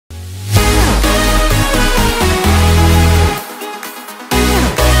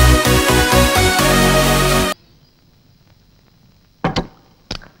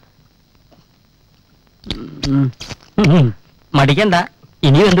മടിക്കണ്ട,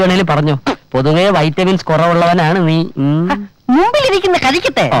 ഇനിയും എന്ത് വേണേലും പറഞ്ഞു. പൊതുവെ വൈറ്റമിൻസ് കുറവുള്ളവനാണ് നീ. മുമ്പിലിരിക്കുന്ന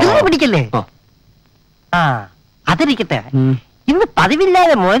കഴിക്കട്ടെ, പിടിക്കല്ലേ? അതിരിക്കട്ടെ, ഇന്ന്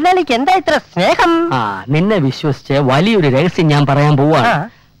പതിവില്ലാതെ മുതലാളിക്ക് എന്താ ഇത്ര സ്നേഹം? നിന്നെ വിശ്വസിച്ച് വലിയൊരു രഹസ്യം ഞാൻ പറയാൻ പോവാണ്.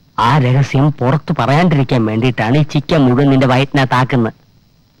 ആ രഹസ്യം പുറത്തു പറയാണ്ടിരിക്കാൻ വേണ്ടിയിട്ടാണ് ഈ ചിക്കൻ മുഴുവൻ നിന്റെ വയറ്റിനകത്താക്കുന്നത്.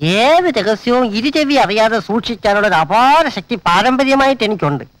 ഏത് രഹസ്യവും ഇരുചെവി അറിയാതെ സൂക്ഷിക്കാനുള്ള ഒരു അപാര ശക്തി പാരമ്പര്യമായിട്ട്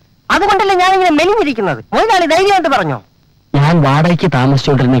എനിക്കുണ്ട്. അതുകൊണ്ടല്ലേ ഞാനിങ്ങനെ മെലിഞ്ഞിരിക്കുന്നത്. മുതലാളി ധൈര്യമായിട്ട് പറഞ്ഞോ. ഞാൻ വാടകയ്ക്ക്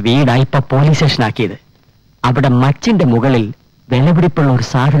താമസിച്ചുകൊണ്ടിരുന്ന വീടായി ഇപ്പൊ പോലീസ് സ്റ്റേഷൻ ആക്കിയത്. അവിടെ മച്ചിന്റെ മുകളിൽ വിലപിടിപ്പുള്ള ഒരു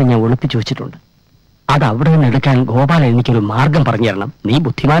സാധനം ഞാൻ ഒളിപ്പിച്ചു വെച്ചിട്ടുണ്ട്. അത് അവിടെ നിന്ന് എടുക്കാൻ ഗോപാലൻ എനിക്കൊരു മാർഗം പറഞ്ഞു തരണം. നീ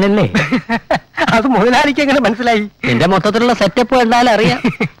ബുദ്ധിമാനല്ലേ? അത് മുതലാളിക്ക് എങ്ങനെ മനസ്സിലായി? എന്റെ മൊത്തത്തിലുള്ള സെറ്റപ്പ് കണ്ടാലും അറിയാം.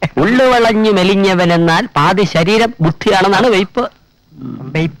 ഉള്ളു വളഞ്ഞു മെലിഞ്ഞവൻ എന്നാൽ പാതി ശരീരം ബുദ്ധിയാണെന്നാണ് വെയ്പ്പ്.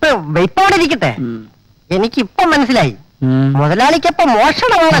 വെയ്പ്പോടെ ഇരിക്കട്ടെ, എനിക്കിപ്പം മനസ്സിലായി. മുതലാളിക്കപ്പം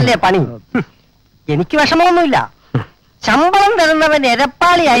മോഷണമാണല്ലേ പണി. എനിക്ക് വിഷമമൊന്നുമില്ല. ശമ്പളം തരുന്നവൻ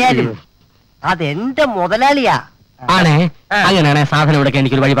എരപ്പാളി ആയാലും അതെന്റെ മുതലാളിയാ. ആണേ, അങ്ങനെയാണെ സാധനം ഇവിടെ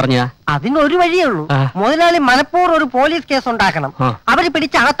എനിക്കൊരു വഴി പറഞ്ഞ. അതിനൊരു വഴിയേ ഉള്ളൂ. മുതലാളി മനഃപൂർവ്വം ഒരു പോലീസ് കേസ് ഉണ്ടാക്കണം. അവര്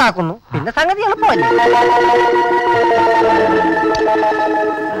പിടിച്ച് അകത്താക്കുന്നു. പിന്നെ സംഗതി എളുപ്പമല്ലേ?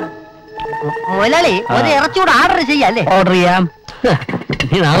 മുതലാളി ഒരു ഇറച്ചിയോട് ഓർഡർ ചെയ്യല്ലേ? ഓർഡർ ചെയ്യാം.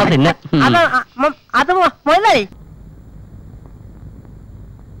 നീ നാളെ തിന്നെ. അത് മുതലാളി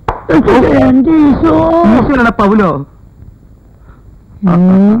പൗലോ,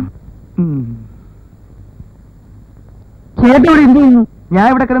 ചേട്ടൻ ഇവിടെ എന്ത് ചെയ്യുന്നു? ഞാൻ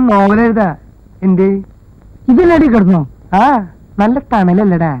ഇവിടെ കിടന്ന് നോവലെഴുതാ. എന്ത് ഇതിലടി കിടന്നോ? നല്ല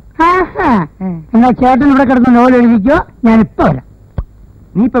തണലല്ലടാ. എന്നാ ചേട്ടൻ ഇവിടെ കിടന്ന് നോവൽ എഴുതിക്കോ, ഞാൻ ഇപ്പൊ വരാം.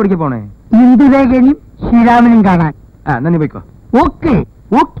 നീ ഇപ്പൊ എവിടേക്ക് പോണേ? ഇന്ദുലേഖനും ശ്രീരാമനും കാണാൻ. എന്നാ നീ പോയിക്കോ. Okay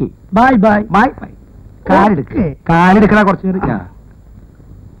okay, bye bye bye bye. കാലെടുക്കണ കുറച്ച്.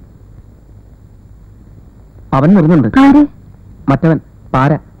 അവൻ വരുന്നുണ്ട്. മറ്റവൻ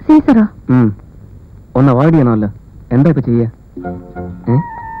പാര സീസറോ? ഒന്ന് അവോയ്ഡ് ചെയ്യണമല്ലോ. എന്താ ഇപ്പൊ ചെയ്യ?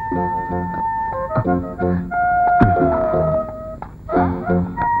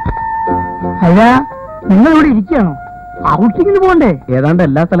 അല്ല, നിങ്ങൾ ഇവിടെ ഇരിക്കുകയാണോ? ഔട്ടിങ്ങിന് പോകണ്ടേ? ഏതാണ്ട്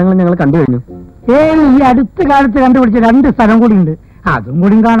എല്ലാ സ്ഥലങ്ങളും ഞങ്ങൾ കണ്ടു കഴിഞ്ഞു. ഈ അടുത്ത കാലത്ത് കണ്ടുപിടിച്ച 2 സ്ഥലം കൂടി ഉണ്ട്. അതും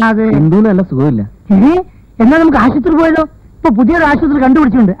കൂടി കാണാതെ എന്തും നല്ല സുഖമില്ല. എന്നാ നമുക്ക് ആശുപത്രി പോയല്ലോ. ഇപ്പൊ പുതിയൊരു ആശുപത്രി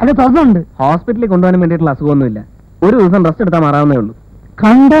കണ്ടുപിടിച്ചിട്ടുണ്ട്. അല്ലെ തുറന്നുണ്ട്. ഹോസ്പിറ്റലിൽ കൊണ്ടുപോകാൻ വേണ്ടിയിട്ടുള്ള അസുഖമൊന്നുമില്ല. ഒരു ദിവസം റെസ്റ്റ് എടുത്താൽ മാറാവുന്നേ ഉള്ളൂ.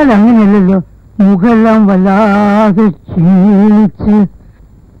 കണ്ടാൽ അങ്ങനെയല്ലല്ലോ. മുഖെല്ലാം വല്ലാതെ ക്ഷീണിച്ച്.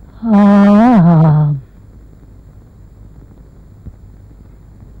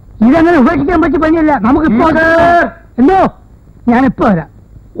 ഇതങ്ങനെ ഉപേക്ഷിക്കാൻ പറ്റിയ പനിയല്ല. നമുക്കിപ്പോ എന്തോ ഞാനിപ്പോ വരാം,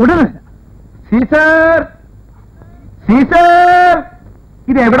 ഉടനെ വരാം. സീസർ, സീസർ,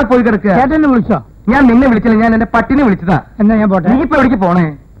 ഇത് എവിടെ പോയി കിടക്കുക? ചേട്ടനെ വിളിച്ചോ? ഞാൻ നിന്നെ വിളിച്ചില്ല, ഞാൻ എന്റെ പട്ടിനെ വിളിച്ചതാ. എന്നാ ഞാൻ പോട്ടെ. നീ ഇപ്പൊ എവിടേക്ക് പോണേ?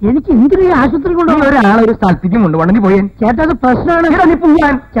 എനിക്ക് എന്തിനാ ആശുപത്രി കൊണ്ടുപോയി? ഒരാളെ ഒരു സ്ഥലത്തേക്കും കൊണ്ടുപോകണം. നീ പോയി. ചേട്ടാ അത് പ്രശ്നമാണ്.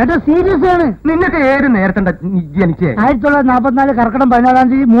 ചേട്ടാ സീരിയസ് ആണ്. നിന്നൊക്കെ ഏത് നേരത്തെ ജനിച്ചേ? 1944 കർക്കിടകം 14-ാം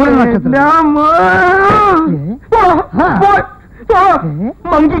തീയതി 3 നക്ഷത്രം.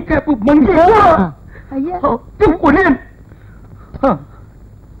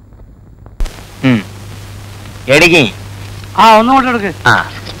 എടുക്കി. ഒന്നുകൊണ്ട് എടുക്ക്.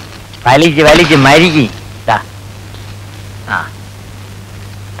 വലിച്ച് വലിച്ച് മരിക്കി.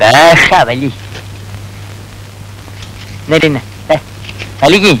 വലി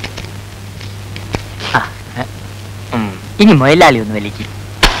വലിക്ക്. ഇനി മുയലാളി ഒന്ന് വലിക്ക്.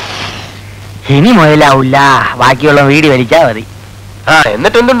 ഇനി മുയലാവൂല, ബാക്കിയുള്ള വീടി വലിച്ചാ മതി.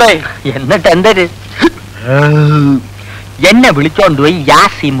 എന്നിട്ട് എന്തുണ്ടായി? എന്നിട്ട് എന്തൊരു എന്നെ വിളിച്ചോണ്ട് പോയി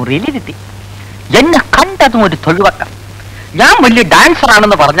യാസി മുറിയിലിരുത്തി. എന്നെ കണ്ടതും ഒരു തൊഴിവട്ടം. ഞാൻ വലിയ ഡാൻസർ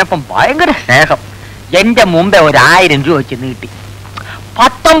ആണെന്ന് പറഞ്ഞപ്പം ഭയങ്കര സ്നേഹം. എന്റെ മുമ്പേ 1000 രൂപ വെച്ച് നീട്ടി.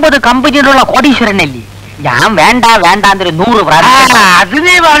 19 കമ്പനിയിലുള്ള കോടീശ്വരനല്ലേ ഞാൻ. വേണ്ട വേണ്ടാന്നൊരു 100 അത്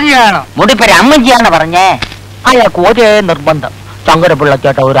നീ പറഞ്ഞു കാണോ? മുടിപ്പേര് അമ്മജിയാണ് പറഞ്ഞേ. അയാൾക്ക് ഒരേ നിർബന്ധം, ശങ്കരപിള്ള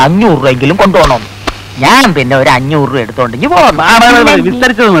ചേട്ടാ ഒരു 500 രൂപയെങ്കിലും കൊണ്ടുപോകണം. ഞാൻ പിന്നെ ഒരു 500 രൂപ എടുത്തോണ്ടെങ്കിൽ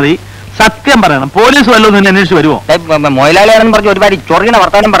വിസ്തരിച്ചത് മതി. സത്യം പറയണം. പോലീസ് വല്ലതും നിന്നെ അന്വേഷിച്ച് വരുമോ? മൊയിലാളിയാണെന്ന് പറഞ്ഞ് ഒരുപാട് ചൊറിയണ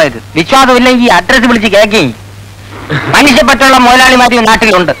വർത്താനം പറയരുത്. വിശ്വാസമില്ലെങ്കിൽ അഡ്രസ് വിളിച്ച് കേക്കി. മനുഷ്യപ്പെട്ടുള്ള മൊയിലാളിമാരി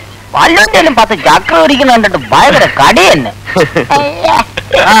നാട്ടിലുണ്ട്. വല്ലതിലും 10 ചക്ര ഒരിക്കുന്ന കണ്ടിട്ട് ഭയങ്കര കടി തന്നെ.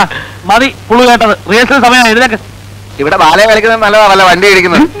 മതി പുളു കേട്ടത്. റിഹേഴ്സൽ സമയം എഴുതേക്ക്. ഇവിടെ ബാലയെ കളിക്കുന്നത് നല്ലതാ, വല്ല വണ്ടി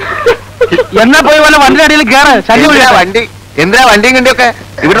ഇടിക്കുന്നത്. എന്നാ പോയി വല്ല വണ്ടി അടിയിൽ കയറ്. ശല്യം വണ്ടി എന്തിനാ വണ്ടിയും കണ്ടിയൊക്കെ?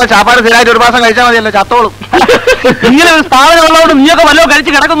 ഇവിടെ ചാപ്പാട് സ്ഥിരമായിട്ട് 1 മാസം കഴിച്ചാൽ മതിയല്ലോ, ചത്തോളും. ഇങ്ങനെ ഒരു സ്ഥാപനം ഉള്ളതുകൊണ്ട് നീയൊക്കെ വല്ലതും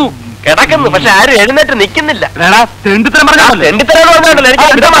കഴിച്ച് കിടക്കുന്നു. പക്ഷെ ആരും എഴുന്നേറ്റ് നിൽക്കുന്നില്ല. തെണ്ടിത്തരം പറഞ്ഞാൽ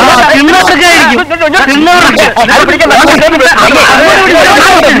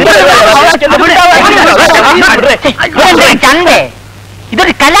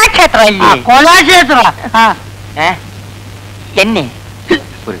ഇതൊരു കലാക്ഷേത്രമല്ലേ? കലാക്ഷേത്ര എന്നെ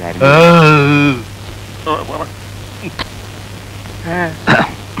ഒരു കാര്യം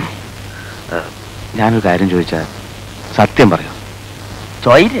ഞാനൊരു കാര്യം ചോദിച്ചാൽ സത്യം പറയൂ.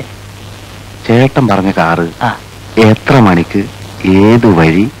 ചോയില് ചേട്ടൻ പറഞ്ഞ കാറ് ആ എത്ര മണിക്ക് ഏത്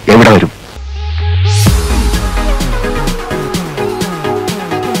വഴി എവിടെ വരും?